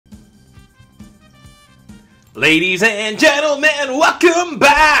Ladies and gentlemen, welcome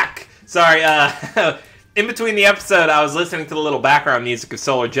back! Sorry, in between the episode, I was listening to the little background music of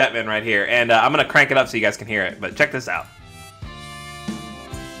Solar Jetman right here, and I'm going to crank it up so you guys can hear it, but check this out.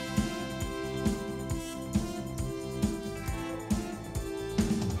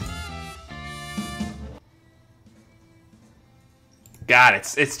 God,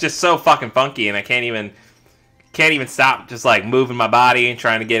 it's just so fucking funky, and I can't even stop just like moving my body and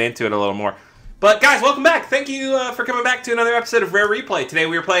trying to get into it a little more. But guys, welcome back. Thank you for coming back to another episode of Rare Replay. Today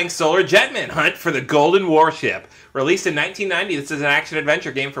we are playing Solar Jetman, Hunt for the Golden Warship. Released in 1990, this is an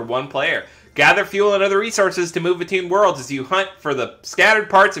action-adventure game for one player. Gather fuel and other resources to move between worlds as you hunt for the scattered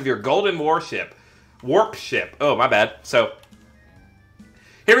parts of your golden warship. Warp ship. Oh, my bad. So,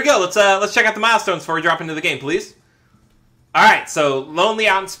 here we go. Let's check out the milestones before we drop into the game, please. Alright, so Lonely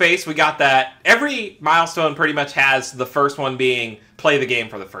Out in Space, we got that. Every milestone pretty much has the first one being play the game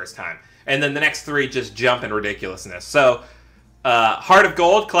for the first time. And then the next three just jump in ridiculousness. So, Heart of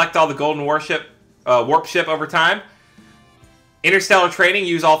Gold, collect all the golden warp ship over time. Interstellar Training,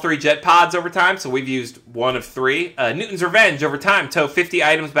 use all 3 jet pods over time. So we've used 1 of 3. Newton's Revenge, over time, tow 50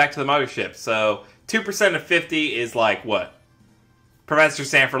 items back to the mothership. So 2% of 50 is like what? Professor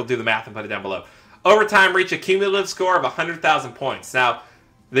Sanford will do the math and put it down below. Over time, reach a cumulative score of 100,000 points. Now,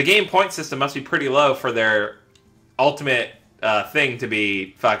 the game point system must be pretty low for their ultimate thing to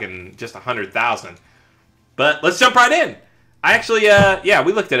be fucking just 100,000. But let's jump right in. I actually, yeah,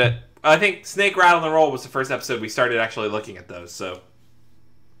 we looked at it. I think Snake, Rattle, and Roll was the first episode we started actually looking at those, so.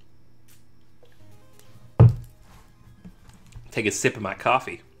 Take a sip of my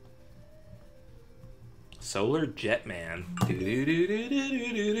coffee. Solar Jetman.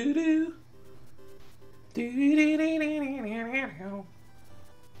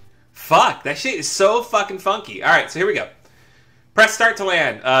 Fuck, that shit is so fucking funky. Alright, so here we go. Press start to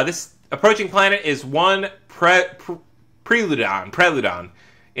land. This approaching planet is one Preludon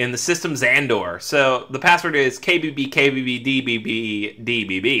in the system Xandor. So the password is KBB, KBB, DBB,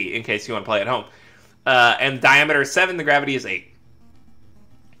 DBB, in case you want to play at home. And the diameter is 7, the gravity is 8.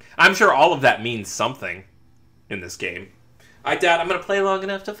 I'm sure all of that means something in this game. I doubt I'm going to play long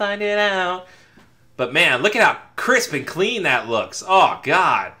enough to find it out. But man, look at how crisp and clean that looks. Oh,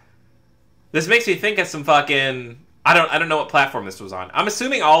 God. This makes me think of some fucking... I don't know what platform this was on. I'm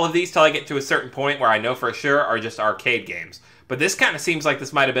assuming all of these till I get to a certain point where I know for sure are just arcade games. But this kind of seems like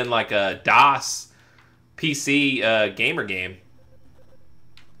this might have been like a DOS PC gamer game.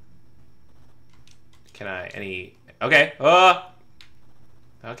 Can I... any... okay.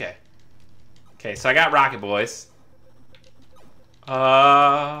 Okay. Okay, so I got Rocket Boys.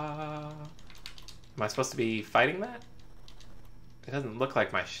 Am I supposed to be fighting that? It doesn't look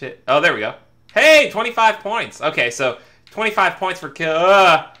like my shit. Oh, there we go. Hey, 25 points. Okay, so 25 points for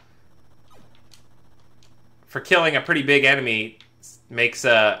killing a pretty big enemy makes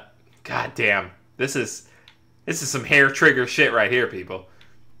god damn. This is some hair trigger shit right here, people.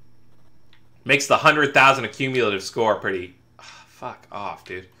 Makes the 100,000 accumulative score pretty fuck off,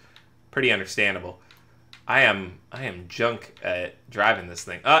 dude. Pretty understandable. I am junk at driving this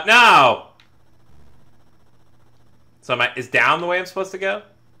thing. No. So is down the way I'm supposed to go?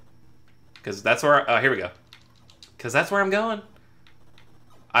 Because that's where... oh, here we go. Because that's where I'm going.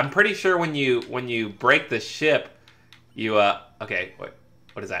 I'm pretty sure when you break the ship, you... okay,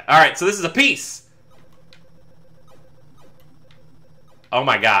 what is that? Alright, so this is a piece! Oh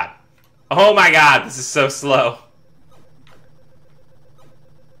my god. Oh my god, this is so slow.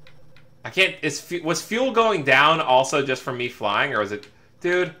 I can't... was fuel going down also just from me flying, or was it...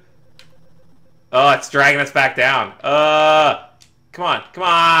 dude... oh, it's dragging us back down. Come on, come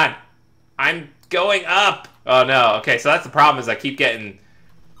on. I'm going up. Oh, no. Okay, so that's the problem is I keep getting...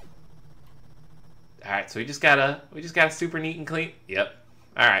 alright, so we just gotta super neat and clean. Yep.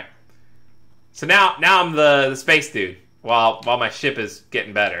 Alright. So now I'm the space dude while my ship is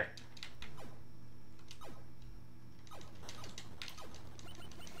getting better.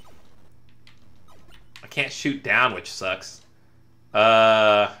 I can't shoot down, which sucks.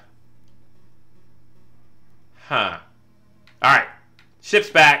 Huh. Alright. Ship's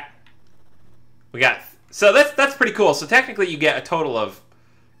back. We got... so that's pretty cool. So technically you get a total of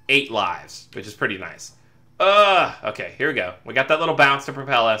 8 lives, which is pretty nice. Okay, here we go. We got that little bounce to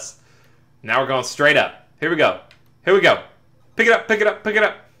propel us. Now we're going straight up. Here we go. Here we go. Pick it up, pick it up, pick it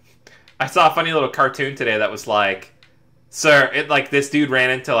up. I saw a funny little cartoon today that was like... sir, like this dude ran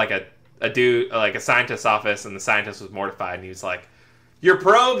into like a dude, like a scientist's office, and the scientist was mortified, and he was like, your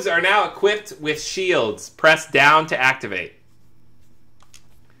probes are now equipped with shields. Press down to activate.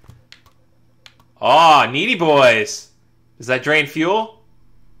 Oh, needy boys. Does that drain fuel?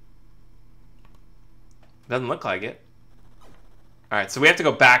 Doesn't look like it. Alright, so we have to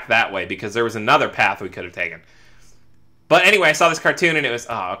go back that way because there was another path we could have taken. But anyway, I saw this cartoon and it was...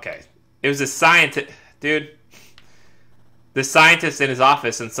 Oh, okay. It was a scientist... Dude. The scientist in his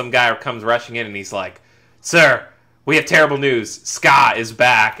office and some guy comes rushing in and he's like, "Sir, we have terrible news. Ska is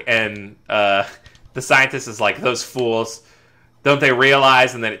back." And the scientist is like, "Those fools. Don't they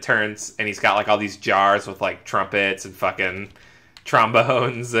realize?" And then it turns and he's got like all these jars with like trumpets and fucking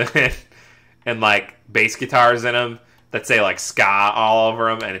trombones and like bass guitars in them that say like ska all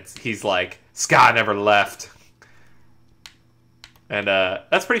over them. And he's like, "Ska never left." And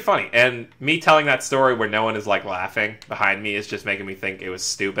that's pretty funny. And me telling that story where no one is like laughing behind me is just making me think it was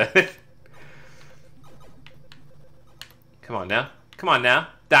stupid. Come on now. Come on now.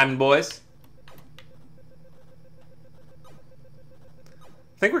 Diamond Boys.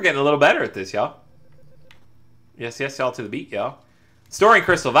 I think we're getting a little better at this, y'all. Yes, yes, y'all to the beat, y'all. Storing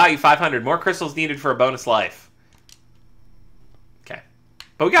crystal. Value 500. More crystals needed for a bonus life. Okay.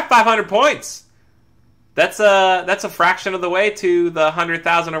 But we got 500 points. That's a fraction of the way to the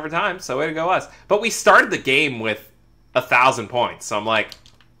 100,000 over time, so way to go us. But we started the game with 1,000 points, so I'm like,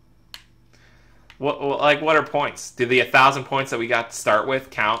 what are points? Do the 1,000 points that we got to start with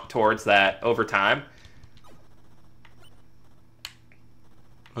count towards that over time?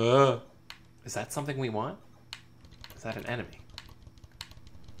 Is that something we want? Is that an enemy?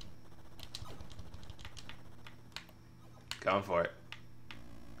 Going for it.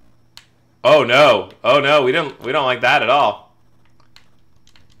 Oh no! Oh no! We don't like that at all.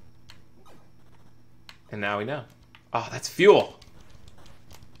 And now we know. Oh, that's fuel.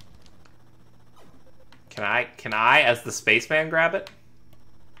 Can I as the spaceman grab it?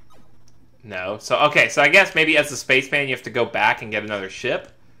 No. So okay. So I guess maybe as the spaceman you have to go back and get another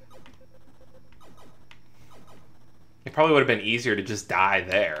ship. It probably would have been easier to just die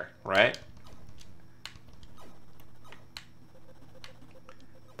there, right?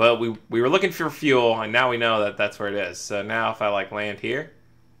 But we were looking for fuel, and now we know that that's where it is. So now if I, like, land here,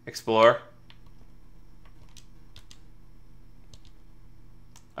 explore.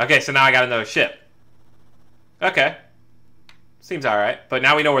 Okay, so now I got another ship. Okay. Seems alright. But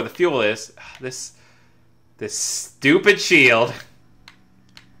now we know where the fuel is. This stupid shield.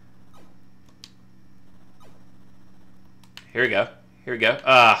 Here we go. Here we go.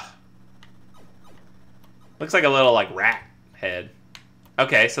 Looks like a little, like, rat head.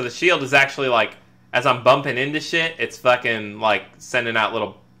 Okay, so the shield is actually, like, as I'm bumping into shit, it's fucking, like, sending out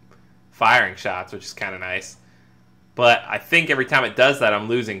little firing shots, which is kind of nice. But I think every time it does that, I'm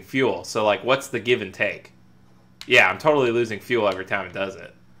losing fuel. So, like, what's the give and take? Yeah, I'm totally losing fuel every time it does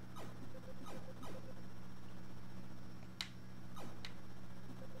it.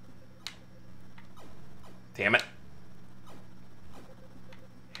 Damn it.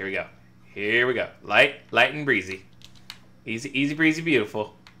 Here we go. Here we go. Light and breezy. Easy breezy,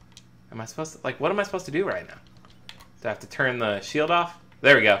 beautiful. Am I supposed to, like, what am I supposed to do right now? Do I have to turn the shield off?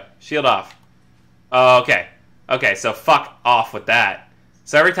 There we go. Shield off. Oh, okay. Okay, so fuck off with that.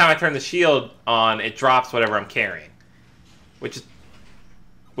 So every time I turn the shield on, it drops whatever I'm carrying. Which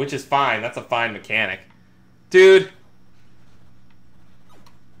is fine. That's a fine mechanic. Dude.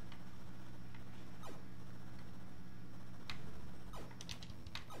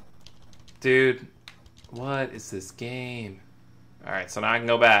 Dude. What is this game? Alright, so now I can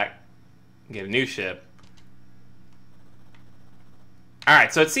go back and get a new ship.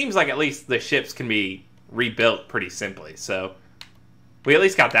 Alright, so it seems like at least the ships can be rebuilt pretty simply. So we at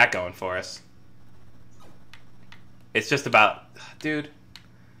least got that going for us. It's just about... Dude,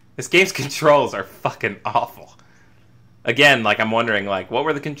 this game's controls are fucking awful. Again, like, I'm wondering, like, what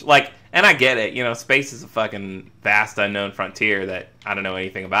were the... Like, and I get it, you know, space is a fucking vast unknown frontier that I don't know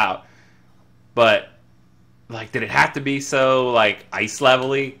anything about. But... Like, did it have to be so, like, ice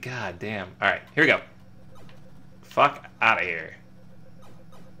level-y? God damn. Alright, here we go. Fuck out of here.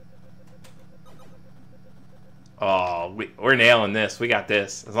 Oh, we're nailing this. We got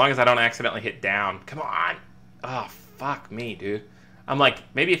this. As long as I don't accidentally hit down. Come on. Oh, fuck me, dude. I'm like,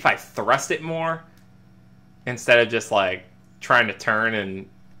 maybe if I thrust it more, instead of just, like, trying to turn and...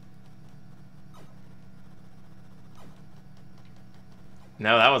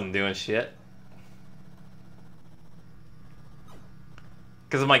 No, that wasn't doing shit.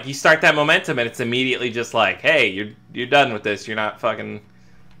 Because I'm like, you start that momentum and it's immediately just like, hey, you're done with this. You're not fucking...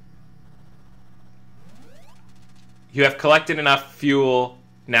 You have collected enough fuel.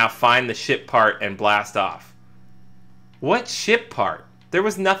 Now find the ship part and blast off. What ship part? There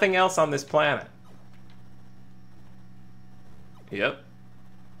was nothing else on this planet. Yep.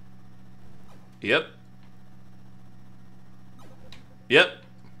 Yep. Yep.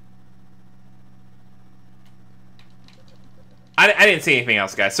 I didn't see anything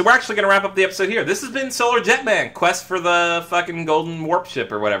else, guys. So we're actually going to wrap up the episode here. This has been Solar Jetman, Quest for the fucking Golden Warp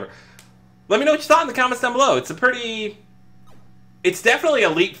Ship or whatever. Let me know what you thought in the comments down below. It's definitely a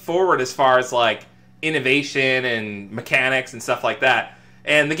leap forward as far as, like, innovation and mechanics and stuff like that.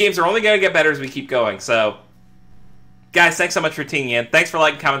 And the games are only going to get better as we keep going. So, guys, thanks so much for tuning in. Thanks for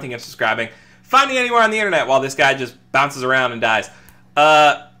liking, commenting, and subscribing. Find me anywhere on the internet while this guy just bounces around and dies.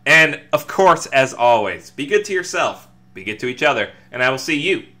 And, of course, as always, be good to yourself. Be good to each other, and I will see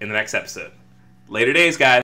you in the next episode. Later days, guys.